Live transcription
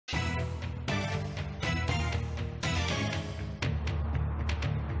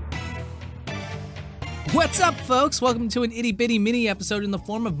What's up, folks? Welcome to an itty bitty mini episode in the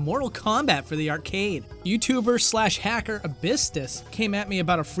form of Mortal Kombat for the arcade. YouTuber slash hacker Abyssdus came at me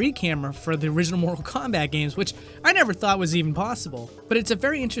about a free camera for the original Mortal Kombat games, which I never thought was even possible. But it's a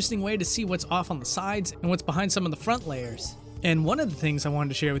very interesting way to see what's off on the sides and what's behind some of the front layers. And one of the things I wanted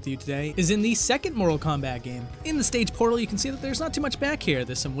to share with you today is in the second Mortal Kombat game. In the stage portal, you can see that there's not too much back here.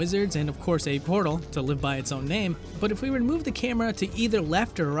 There's some wizards and of course a portal to live by its own name. But if we were to move the camera to either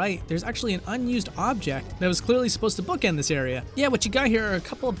left or right, there's actually an unused object that was clearly supposed to bookend this area. Yeah, what you got here are a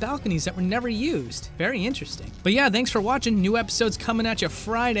couple of balconies that were never used. Very interesting. But yeah, thanks for watching. New episodes coming at you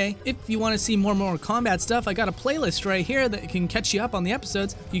Friday. If you want to see more Mortal Kombat stuff, I got a playlist right here that can catch you up on the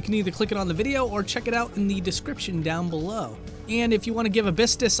episodes. You can either click it on the video or check it out in the description down below. And if you want to give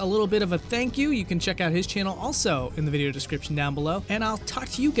Abyssdus a little bit of a thank you, you can check out his channel also in the video description down below. And I'll talk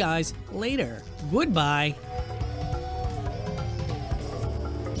to you guys later. Goodbye.